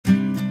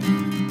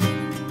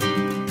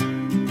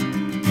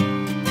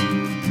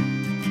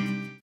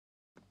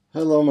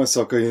Hello, my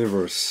soccer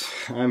universe.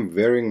 I'm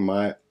wearing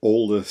my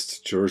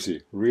oldest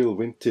jersey, real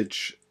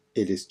vintage.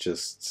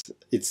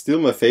 It's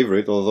still my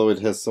favorite, although it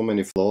has so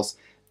many flaws.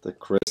 The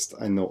crest,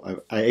 I know,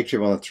 I actually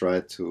want to try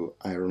to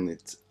iron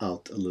it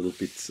out a little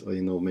bit,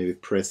 or maybe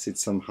press it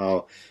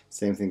somehow.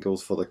 Same thing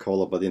goes for the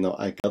collar, but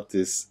I got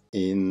this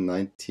in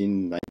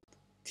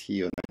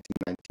 1990 or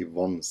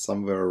 1991,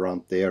 somewhere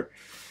around there.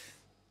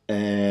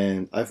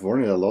 And I've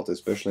worn it a lot,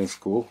 especially in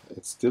school.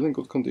 It's still in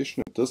good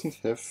condition. It doesn't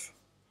have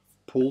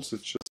pulls.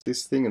 It's just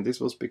this thing, and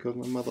this was because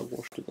my mother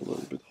washed it a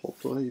little bit hot.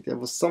 There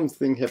was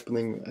something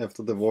happening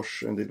after the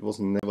wash, and it was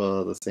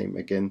never the same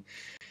again.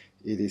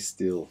 It is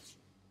still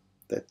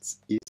that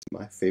is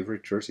my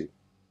favorite jersey,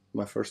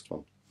 my first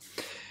one.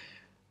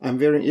 I'm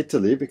wearing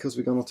Italy because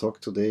we're gonna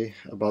talk today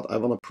about I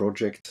wanna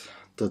project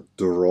the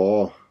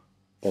draw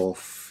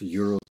of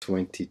Euro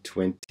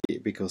 2020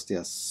 because there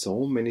are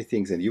so many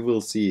things, and you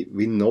will see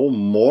we know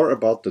more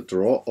about the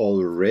draw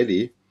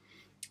already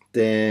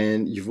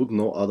than you would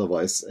know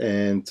otherwise.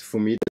 And for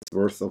me, that's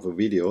worth of a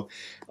video.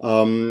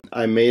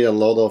 I made a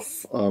lot of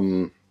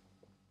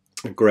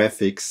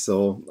graphics,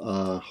 so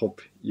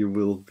hope you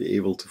will be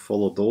able to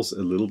follow those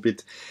a little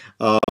bit.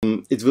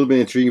 It will be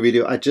an intriguing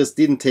video. I just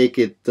didn't take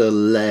it the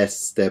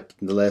last step.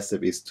 The last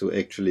step is to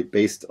actually,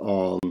 based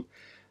on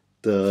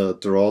the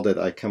draw that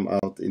I come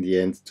out in the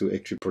end, to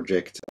actually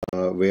project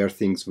where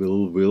things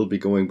will be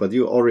going. But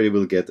you already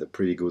will get a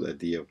pretty good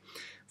idea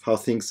how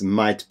things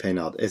might pan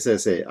out. As I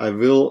say, I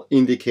will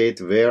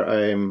indicate where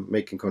I am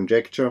making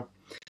conjecture.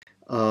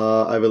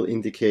 I will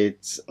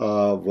indicate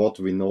what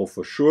we know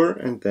for sure,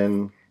 and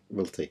then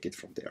we'll take it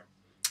from there.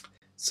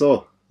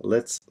 So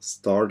let's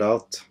start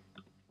out.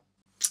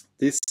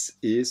 This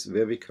is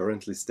where we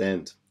currently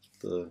stand.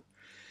 The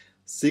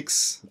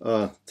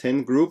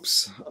 10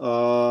 groups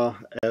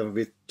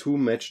with 2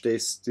 match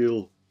days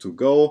still to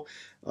go.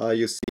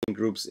 You see in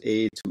groups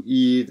A to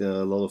E, there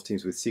are a lot of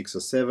teams with 6 or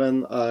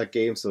 7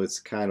 games, so it's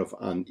kind of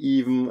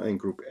uneven. And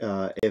group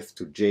F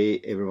to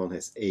J, everyone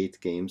has 8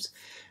 games.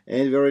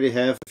 And we already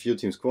have a few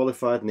teams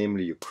qualified,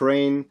 namely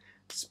Ukraine,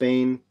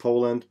 Spain,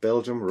 Poland,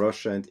 Belgium,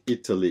 Russia, and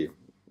Italy.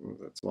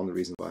 That's one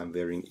reason why I'm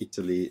wearing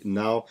Italy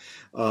now.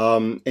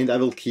 And I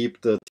will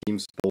keep the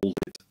teams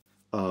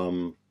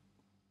bolded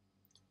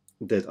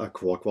that are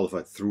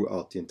qualified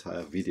throughout the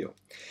entire video.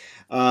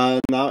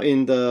 Now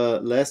in the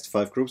last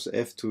 5 groups,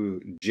 F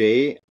to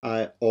J,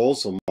 I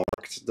also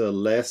marked the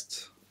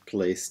last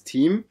place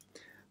team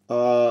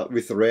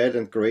with red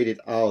and grayed it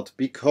out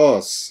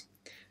because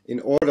in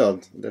order,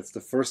 that's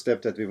the first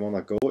step that we want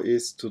to go,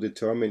 is to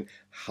determine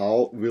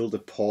how will the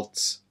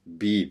pots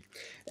be.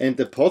 And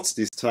the pots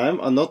this time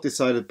are not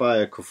decided by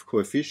a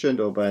coefficient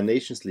or by a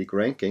Nations League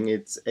ranking.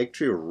 It's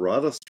actually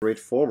rather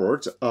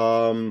straightforward.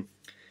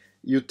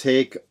 You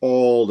take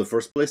all the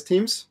first place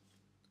teams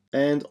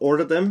and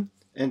order them,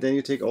 and then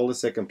you take all the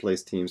second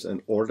place teams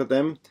and order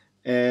them,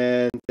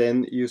 and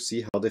then you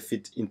see how they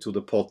fit into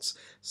the pots.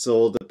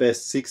 So the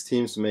best 6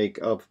 teams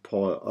make up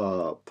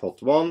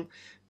pot 1,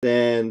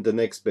 then the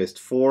next best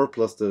 4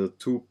 plus the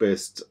 2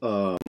 best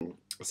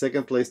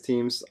second place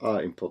teams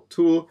are in pot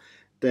 2,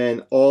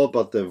 then all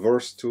but the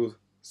worst 2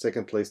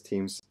 second place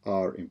teams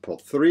are in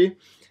pot 3,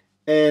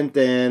 and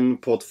then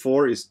pot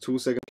 4 is 2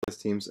 second place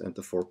teams and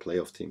the 4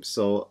 playoff teams.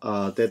 So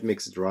that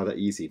makes it rather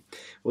easy.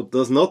 What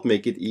does not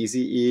make it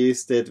easy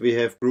is that we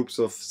have groups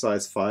of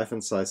size 5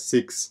 and size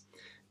 6.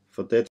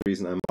 For that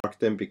reason I marked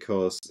them,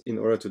 because in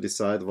order to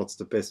decide what's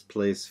the best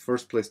place,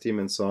 first place team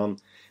and so on,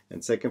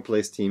 and second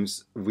place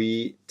teams,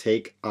 we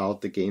take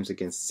out the games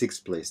against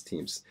 6th place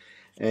teams.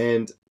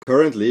 And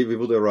currently we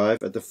would arrive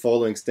at the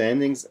following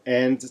standings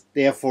and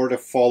therefore the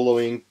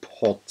following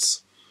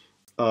pots.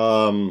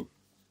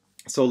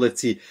 So let's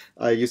see,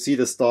 you see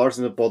the stars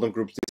in the bottom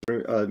group.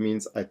 This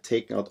means I've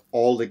taken out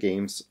all the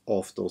games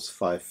of those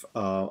 5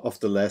 of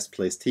the last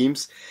place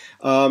teams.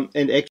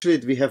 And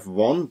actually we have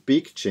one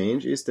big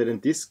change, is that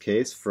in this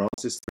case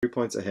France is 3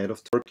 points ahead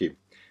of Turkey,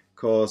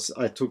 because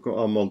I took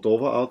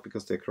Moldova out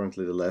because they're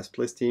currently the last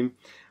place team,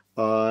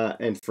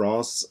 and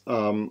France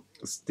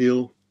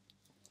still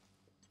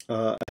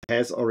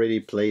has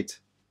already played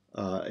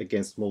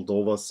against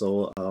Moldova,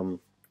 so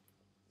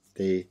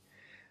they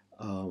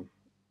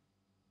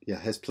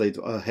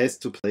has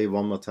to play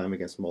one more time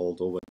against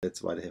Moldova.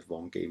 That's why they have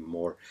 1 game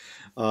more.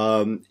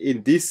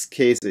 In this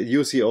case,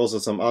 you see also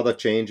some other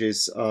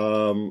changes,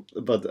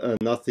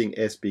 but nothing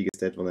as big as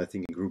that one. I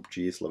think in Group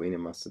G, Slovenia,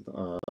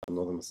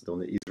 Northern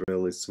Macedonia,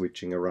 Israel is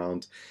switching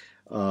around,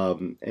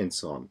 and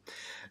so on.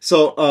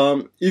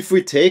 So if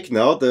we take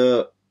now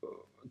the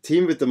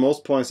team with the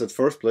most points at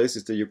first place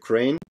is the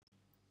Ukraine,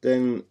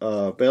 then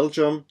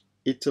Belgium,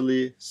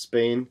 Italy,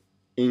 Spain,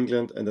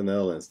 England, and the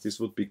Netherlands. This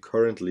would be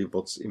currently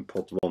what's in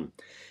pot 1.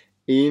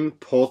 In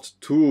pot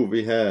 2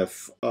 we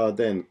have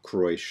then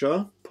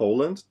Croatia,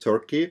 Poland,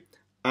 Turkey,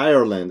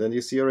 Ireland, and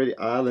you see already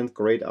Ireland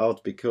grayed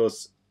out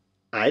because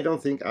I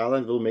don't think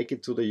Ireland will make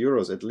it to the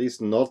Euros, at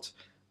least not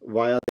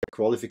via the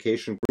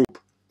qualification group.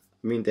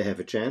 I mean, they have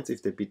a chance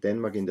if they beat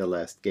Denmark in their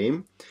last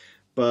game,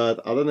 but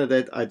other than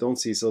that I don't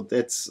see. So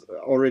that's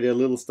already a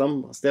little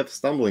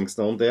stumbling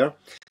stone there.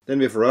 Then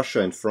we have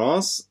Russia and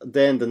France.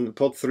 Then the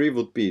pot 3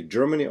 would be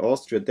Germany,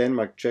 Austria,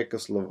 Denmark,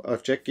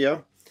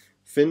 Czechia,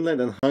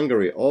 Finland, and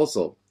Hungary.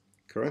 Also,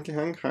 currently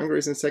Hungary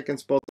is in second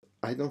spot.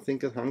 I don't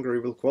think that Hungary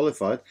will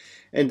qualify.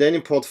 And then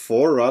in pot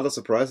 4, rather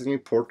surprisingly,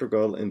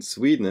 Portugal and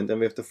Sweden. And then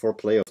we have the 4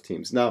 playoff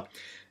teams. Now,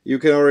 you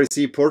can already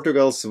see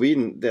Portugal,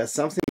 Sweden, there's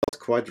something not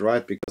quite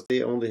right because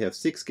they only have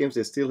 6 games.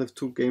 They still have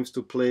 2 games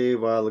to play,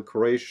 while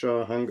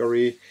Croatia,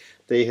 Hungary,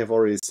 they have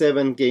already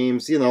 7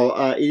 games. You know,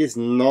 it is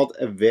not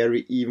a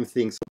very even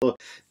thing. So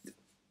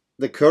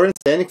the current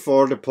standing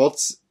for the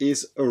pots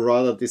is a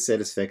rather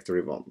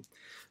dissatisfactory one.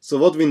 So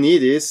what we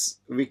need is,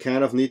 we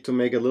kind of need to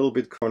make a little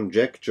bit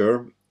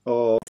conjecture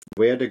of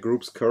where the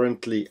groups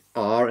currently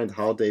are and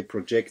how they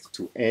project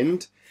to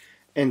end,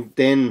 and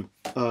then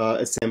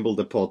assemble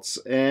the pots.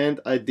 And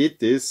I did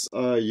this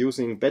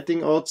using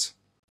betting odds,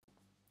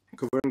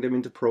 converting them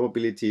into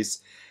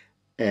probabilities,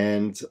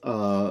 and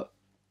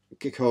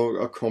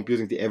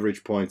computing the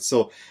average points.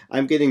 So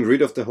I'm getting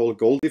rid of the whole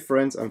goal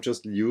difference. I'm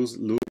just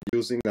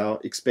using now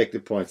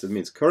expected points. That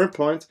means current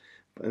point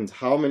and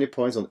how many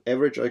points on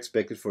average are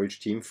expected for each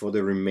team for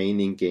the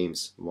remaining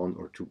games, 1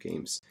 or 2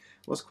 games.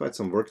 It was quite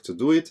some work to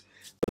do it.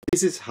 But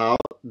this is how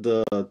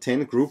the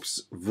 10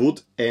 groups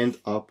would end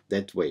up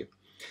that way.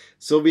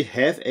 So we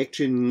have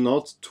actually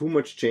not too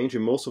much change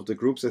in most of the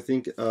groups. I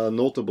think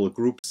notable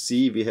Group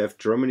C, we have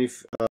Germany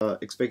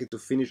expected to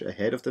finish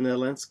ahead of the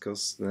Netherlands,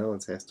 because the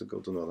Netherlands has to go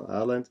to Northern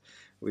Ireland,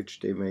 which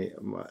they may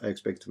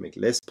expect to make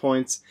less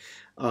points.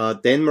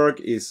 Denmark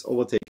is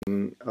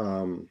overtaking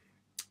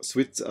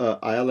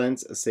Ireland,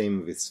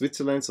 same with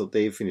Switzerland, so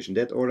they finish in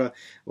that order.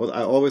 What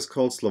I always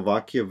call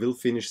Slovakia will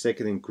finish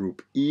second in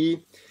Group E.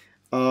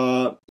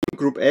 In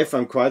Group F,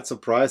 I'm quite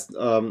surprised.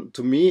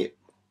 To me,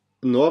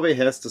 Norway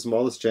has the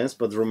smallest chance,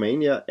 but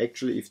Romania,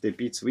 actually, if they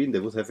beat Sweden,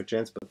 they would have a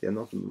chance, but they're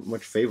not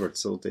much favored,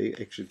 so they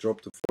actually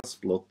dropped to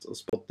 4th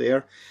spot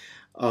there.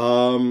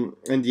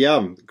 And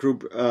yeah,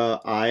 Group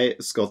I,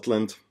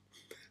 Scotland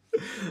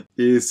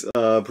is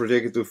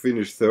projected to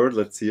finish 3rd.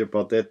 Let's see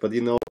about that. But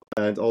you know,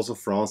 and also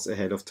France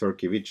ahead of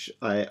Turkey, which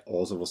I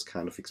also was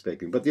kind of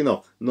expecting. But you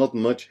know, not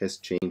much has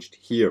changed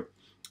here.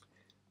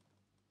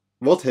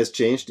 What has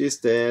changed is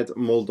that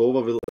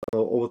Moldova will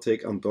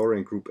overtake Andorra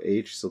in Group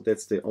H, so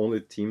that's the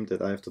only team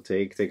that I have to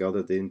take out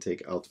that I didn't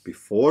take out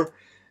before.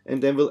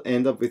 And then we'll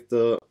end up with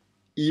the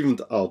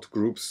evened out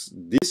groups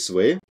this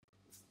way,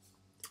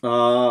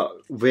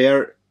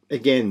 where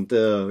again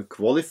the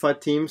qualified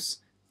teams,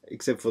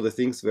 except for the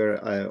things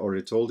where I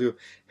already told you,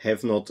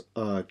 have not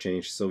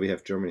changed. So we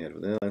have Germany ahead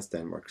of the Netherlands,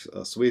 Denmark,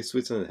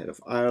 Switzerland ahead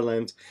of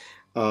Ireland,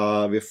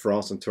 with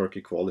France and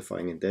Turkey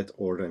qualifying in that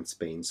order, and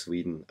Spain,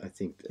 Sweden, I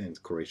think,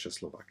 and Croatia,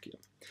 Slovakia.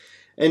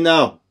 And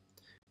now,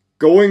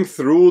 going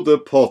through the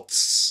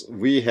pots,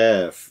 we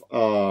have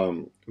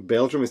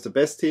Belgium is the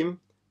best team,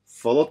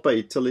 followed by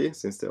Italy,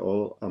 since they're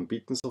all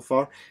unbeaten so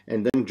far,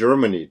 and then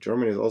Germany.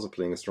 Germany is also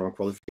playing a strong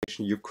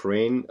qualification.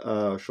 Ukraine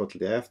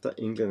shortly after,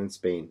 England and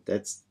Spain.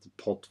 That's the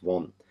pot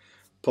 1.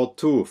 Pot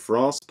 2,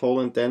 France,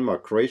 Poland,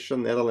 Denmark, Croatia,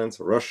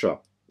 Netherlands, Russia,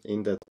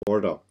 in that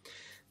order.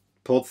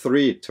 Pot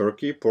 3,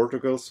 Turkey,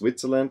 Portugal,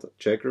 Switzerland,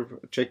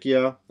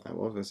 Czechia, I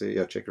was going to say,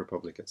 yeah, Czech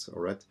Republic, that's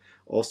alright,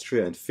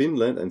 Austria and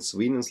Finland, and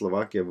Sweden and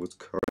Slovakia would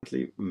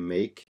currently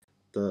make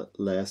the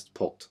last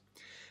pot.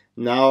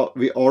 Now,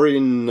 we already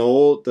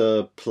know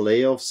the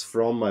playoffs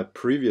from my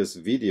previous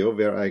video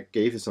where I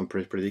gave you some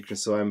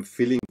predictions, so I'm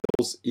filling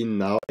those in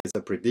now as I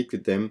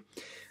predicted them.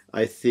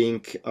 I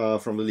think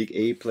from the League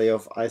A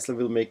playoff,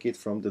 Iceland will make it.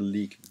 From the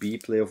League B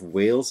playoff,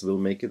 Wales will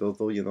make it,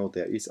 although, you know,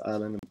 there is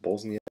Ireland and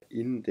Bosnia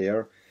in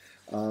there.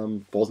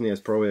 Bosnia is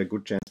probably a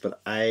good chance,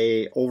 but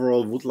I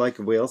overall would like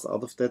Wales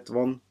out of that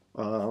one.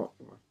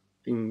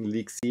 In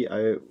League C,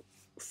 I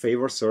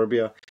favor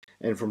Serbia,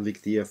 and from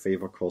League D, I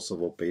favor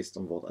Kosovo based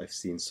on what I've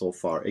seen so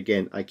far.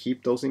 Again, I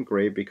keep those in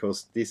gray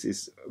because this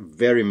is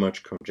very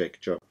much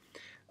conjecture.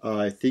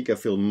 I think I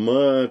feel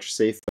much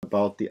safer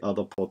about the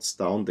other pots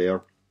down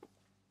there.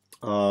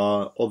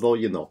 Although,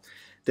 you know,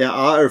 there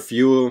are a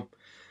few.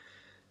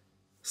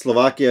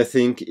 Slovakia, I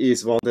think,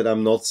 is one that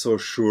I'm not so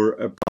sure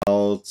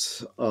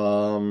about.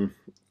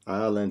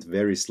 Ireland,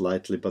 very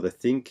slightly, but I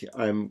think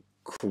I'm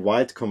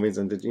quite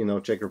convinced that, you know,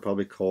 Czech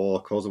Republic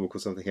or Kosovo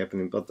could something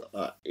happening, but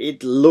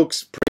it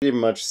looks pretty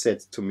much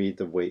set to me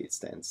the way it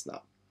stands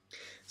now.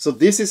 So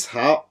this is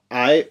how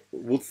I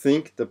would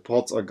think the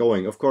pots are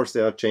going. Of course,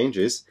 there are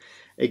changes.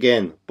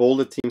 Again,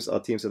 bolder teams are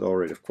teams that are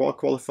already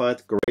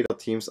qualified. Greater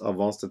teams are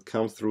ones that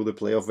come through the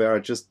playoff, where I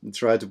just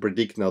try to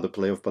predict now the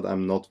playoff, but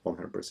I'm not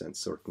 100%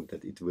 certain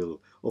that it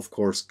will, of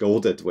course, go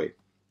that way.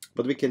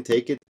 But we can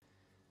take it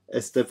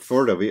a step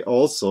further. We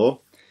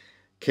also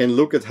can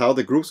look at how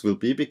the groups will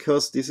be,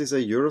 because this is a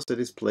Euros that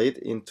is played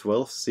in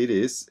 12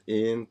 cities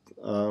in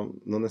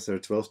not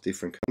necessarily 12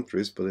 different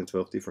countries, but in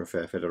 12 different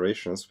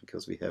federations,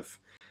 because we have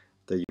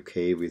the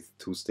UK with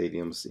 2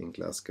 stadiums in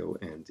Glasgow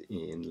and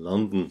in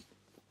London.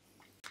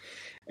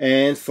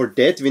 And for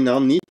that, we now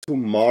need to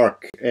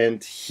mark.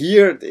 And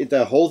here,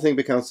 the whole thing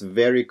becomes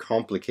very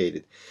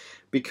complicated,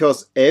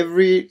 because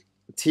every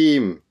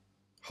team,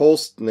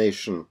 host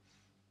nation,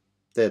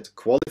 that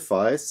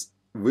qualifies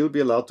will be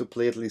allowed to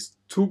play at least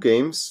 2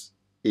 games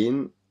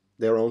in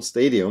their own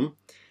stadium.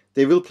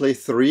 They will play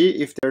 3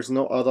 if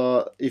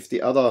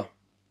the other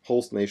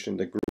host nation in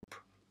the group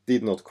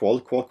did not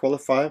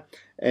qualify,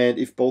 and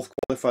if both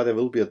qualify, there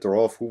will be a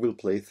draw of who will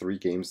play 3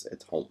 games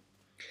at home.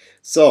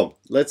 So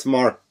let's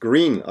mark.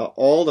 Green are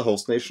all the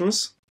host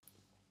nations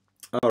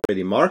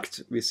already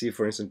marked. We see,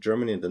 for instance,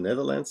 Germany and the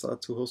Netherlands are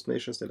 2 host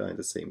nations that are in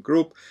the same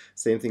group.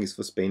 Same thing is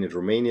for Spain and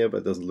Romania, but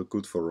it doesn't look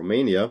good for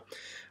Romania.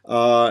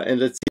 And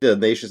let's see the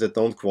nations that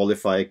don't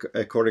qualify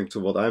according to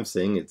what I'm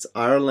saying. It's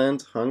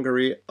Ireland,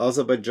 Hungary,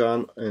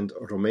 Azerbaijan, and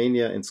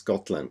Romania and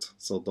Scotland.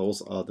 So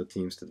those are the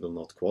teams that will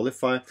not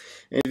qualify.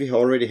 And we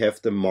already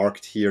have them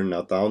marked here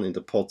now down in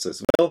the pots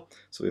as well.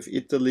 So we have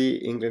Italy,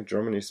 England,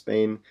 Germany,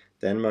 Spain,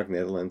 Denmark,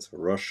 Netherlands,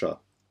 Russia.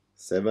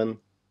 7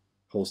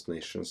 host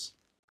nations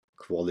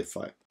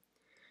qualify.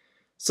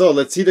 So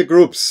let's see the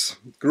groups.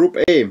 Group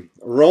A,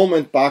 Rome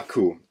and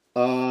Baku.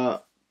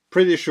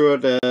 Pretty sure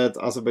that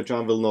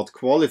Azerbaijan will not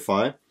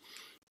qualify.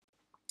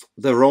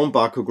 The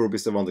Rome-Baku group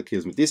is the one that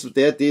kills me. This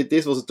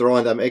was a draw,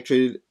 and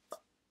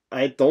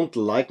I don't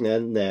like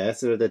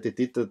Nasser that they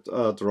did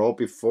the draw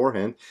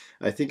beforehand.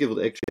 I think it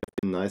would actually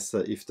have been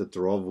nicer if the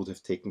draw would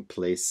have taken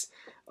place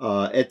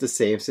at the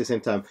same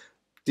time.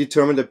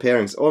 Determine the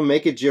pairings or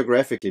make it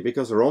geographically,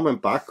 because Rome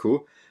and Baku,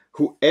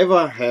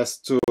 whoever has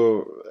to,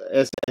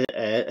 as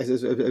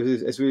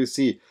we will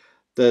see,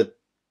 the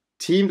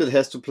team that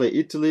has to play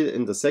Italy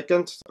in the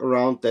second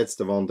round, that's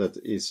the one that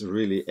is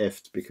really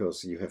effed,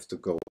 because you have to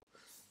go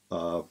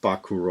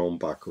Baku, Rome,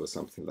 Baku, or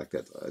something like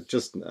that.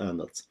 Just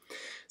nuts.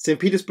 St.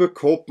 Petersburg,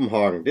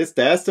 Copenhagen.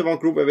 That's the one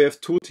group where we have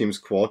 2 teams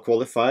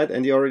qualified,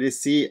 and you already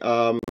see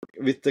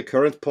with the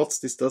current pots,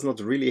 this does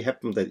not really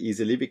happen that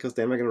easily, because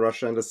Denmark and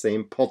Russia are in the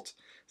same pot.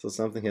 So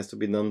something has to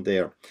be done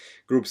there.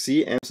 Group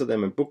C,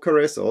 Amsterdam and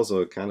Bucharest,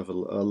 also kind of a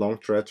long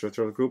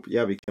travel group.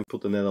 Yeah, we can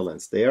put the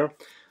Netherlands there.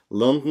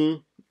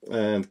 London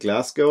and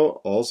Glasgow,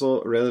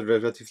 also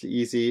relatively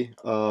easy,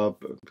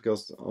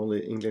 because only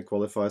England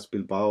qualifies.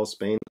 Bilbao,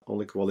 Spain,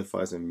 only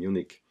qualifies, in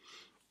Munich.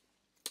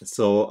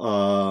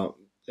 So,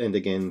 and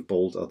again,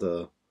 bold are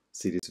the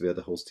cities where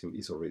the host team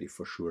is already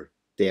for sure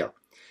there.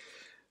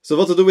 So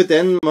what to do with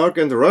Denmark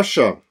and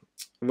Russia?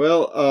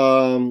 Well,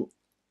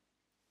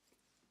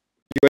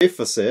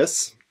 UEFA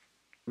says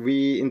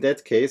in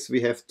that case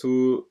we have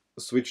to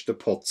switch the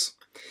pots.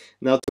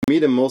 Now, to me,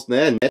 the most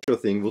natural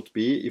thing would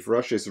be if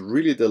Russia is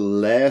really the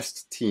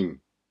last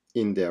team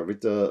in there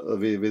with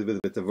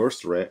the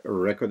worst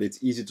record.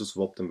 It's easy to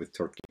swap them with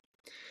Turkey.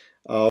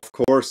 Of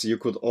course, you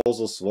could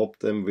also swap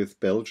them with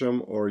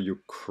Belgium or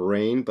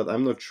Ukraine, but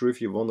I'm not sure if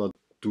you want to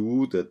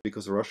do that,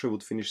 because Russia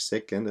would finish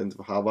second, and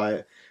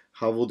why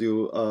would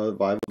you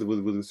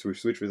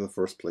switch with the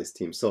first place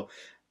team? So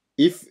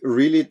if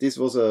really this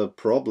was a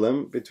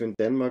problem between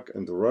Denmark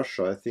and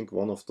Russia, I think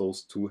one of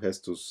those 2 has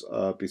to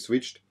be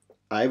switched.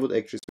 I would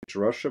actually switch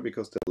Russia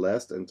because they're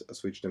last, and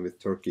switch them with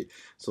Turkey.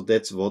 So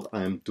that's what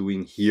I'm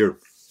doing here.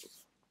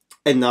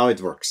 And now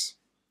it works.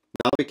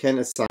 Now we can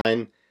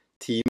assign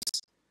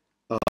teams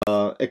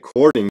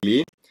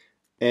accordingly,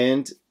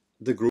 and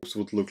the groups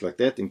would look like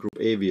that. In Group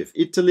A we have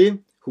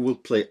Italy, who will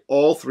play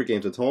all 3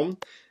 games at home.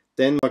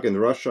 Denmark and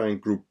Russia in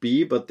Group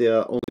B, but they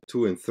are only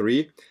 2 and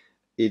 3.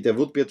 There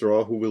would be a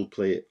draw who will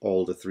play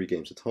all the 3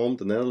 games at home.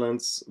 The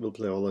Netherlands will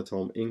play all at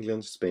home.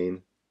 England,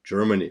 Spain,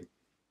 Germany.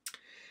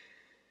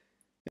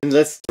 And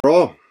let's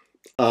draw.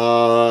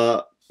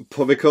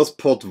 Because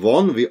pot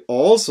 1 we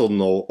also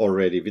know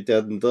already.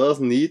 There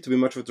doesn't need to be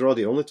much of a draw.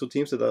 The only 2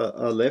 teams that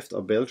are left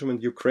are Belgium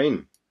and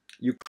Ukraine.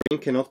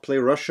 Ukraine cannot play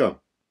Russia.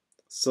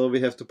 So we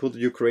have to put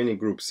Ukraine in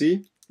Group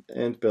C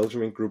and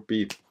Belgium in Group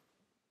B.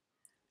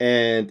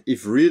 And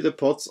if really the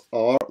pots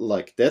are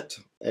like that,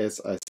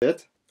 as I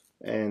said,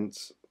 and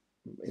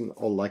in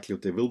all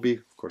likelihood they will be,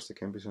 of course they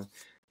can be,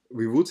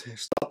 we would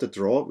start the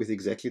draw with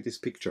exactly this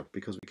picture,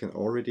 because we can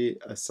already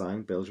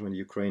assign Belgium and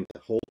Ukraine.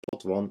 The whole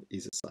pot 1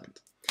 is assigned.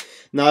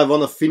 Now I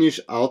want to finish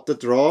out the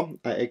draw.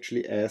 I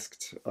actually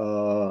asked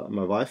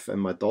my wife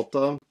and my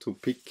daughter to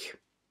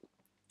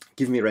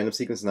give me a random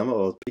sequence number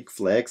or pick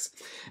flags.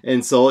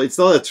 And so it's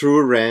not a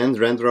true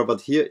random draw,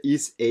 but here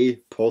is a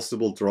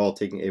possible draw,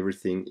 taking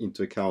everything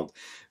into account.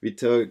 We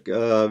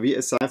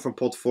assign from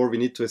pot 4, we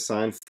need to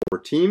assign 4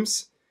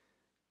 teams.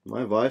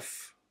 My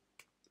wife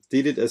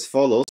did it as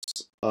follows,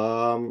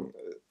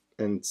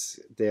 and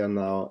they are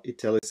now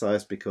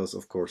italicized, because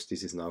of course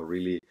this is now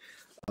really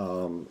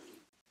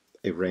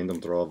a random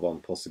draw of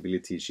 1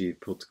 possibility. She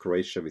put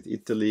Croatia with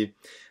Italy,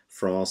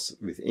 France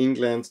with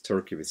England,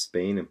 Turkey with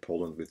Spain, and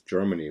Poland with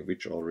Germany,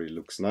 which already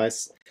looks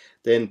nice.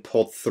 Then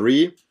pot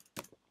 3,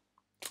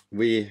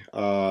 we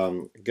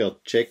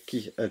got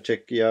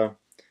Czechia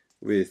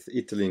with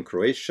Italy and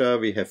Croatia.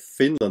 We have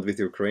Finland with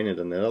Ukraine and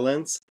the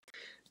Netherlands.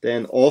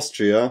 Then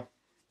Austria,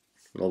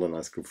 not a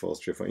nice group for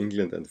Austria, for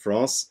England and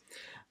France.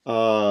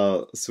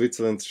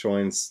 Switzerland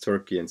joins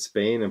Turkey and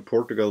Spain, and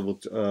Portugal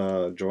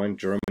would join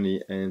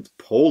Germany and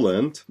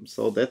Poland.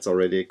 So that's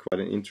already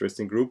quite an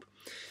interesting group.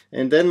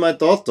 And then my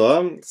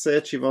daughter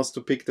said she wants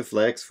to pick the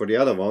flags for the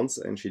other ones,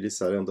 and she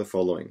decided on the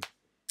following.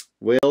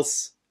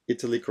 Wales,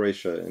 Italy,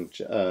 Croatia, and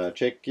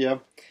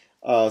Czechia.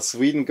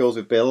 Sweden goes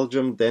with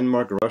Belgium,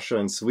 Denmark, Russia,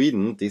 and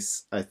Sweden.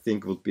 This, I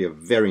think, would be a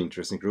very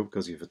interesting group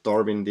because you have a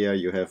derby in there,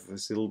 you have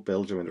still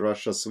Belgium and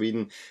Russia.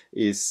 Sweden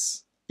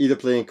is either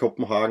playing in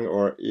Copenhagen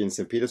or in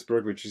St.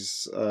 Petersburg, which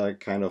is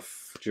kind of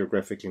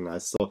geographically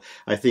nice. So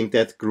I think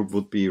that group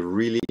would be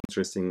really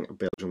interesting.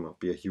 Belgium would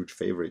be a huge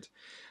favorite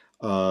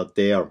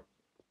there.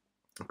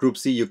 Group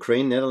C,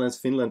 Ukraine, Netherlands,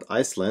 Finland,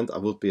 Iceland. I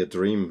would be a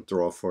dream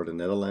draw for the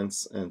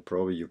Netherlands and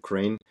probably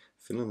Ukraine.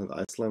 Finland and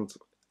Iceland,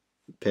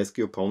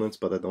 pesky opponents,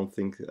 but I don't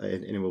think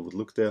anyone would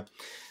look there.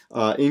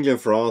 England,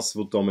 France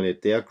would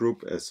dominate their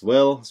group as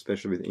well,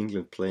 especially with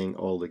England playing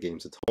all the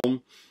games at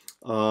home,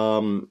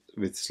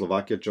 with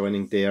Slovakia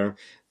joining there.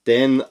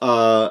 Then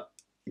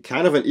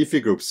kind of an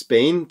iffy group.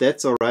 Spain,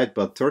 that's all right,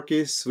 but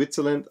Turkey,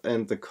 Switzerland,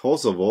 and the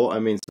Kosovo. I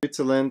mean,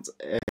 Switzerland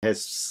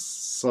has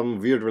some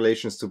weird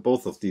relations to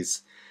both of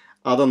these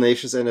other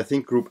nations, and I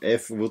think Group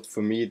F would,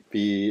 for me,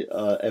 be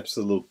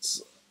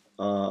absolute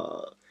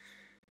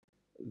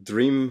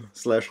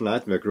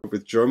dream/nightmare group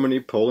with Germany,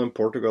 Poland,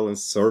 Portugal, and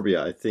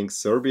Serbia. I think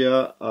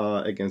Serbia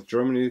against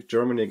Germany,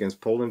 Germany against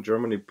Poland,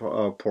 Germany,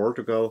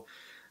 Portugal.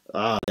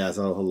 There's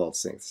a lot of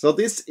things. So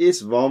this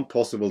is one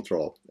possible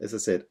draw. As I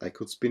said, I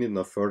could spin it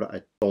no further.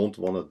 I don't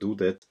want to do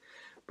that.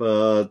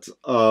 But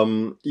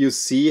you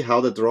see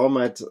how the draw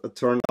might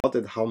turn out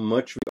and how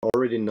much we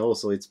already know.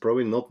 So it's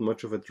probably not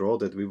much of a draw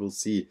that we will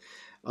see.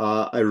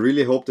 I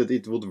really hope that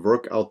it would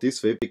work out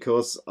this way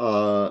because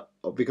of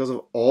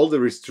all the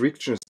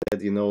restrictions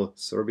that, you know,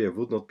 Serbia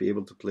would not be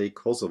able to play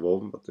Kosovo,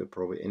 but they're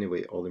probably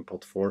anyway all in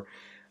pot 4.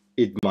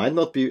 It might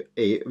not be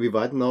we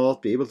might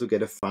not be able to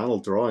get a final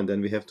draw, and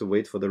then we have to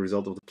wait for the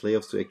result of the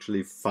playoffs to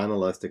actually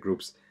finalize the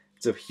groups.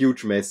 It's a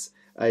huge mess.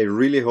 I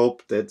really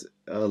hope that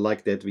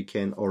like that we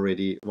can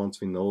already,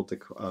 once we know the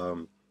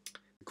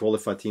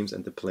qualified teams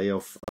and the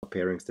playoff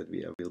pairings, that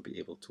we will be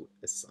able to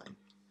assign.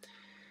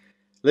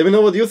 Let me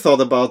know what you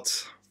thought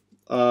about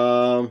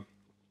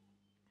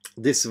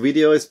this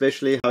video,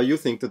 especially how you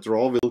think the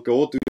draw will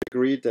go. Do you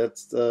agree that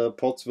the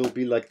pots will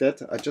be like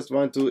that? I just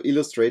wanted to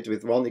illustrate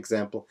with one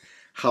example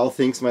how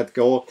things might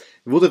go.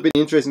 It would have been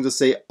interesting to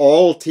say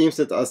all teams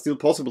that are still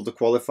possible to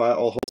qualify,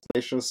 all host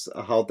nations,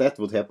 how that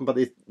would happen, but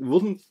it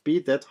wouldn't be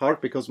that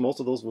hard because most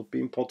of those would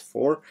be in pot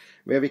 4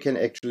 where we can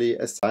actually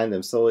assign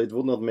them. So it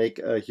would not make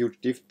a huge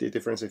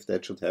difference if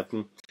that should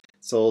happen.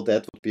 So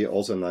that would be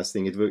also a nice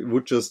thing. It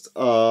would just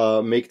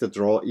make the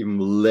draw even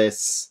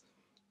less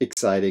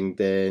exciting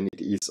than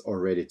it is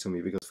already to me,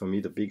 because for me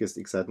the biggest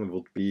excitement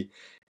would be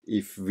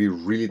if we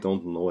really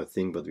don't know a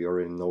thing but we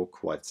already know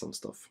quite some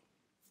stuff.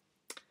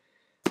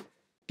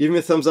 Give me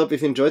a thumbs up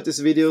if you enjoyed this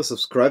video,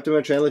 subscribe to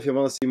my channel if you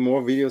want to see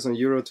more videos on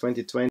Euro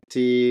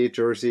 2020,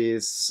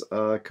 jerseys,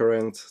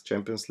 current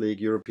Champions League,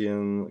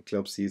 European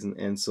club season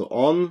and so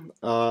on.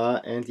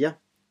 And yeah,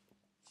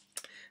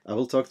 I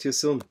will talk to you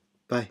soon.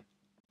 Bye.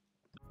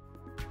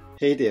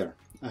 Hey there,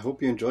 I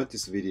hope you enjoyed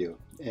this video,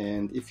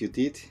 and if you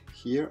did,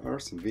 here are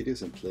some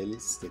videos and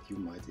playlists that you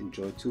might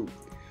enjoy too.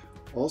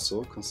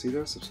 Also,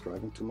 consider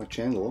subscribing to my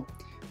channel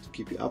to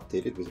keep you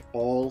updated with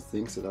all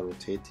things that are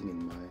rotating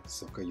in my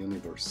soccer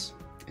universe.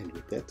 And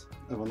with that,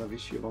 I want to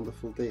wish you a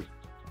wonderful day.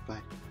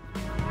 Bye.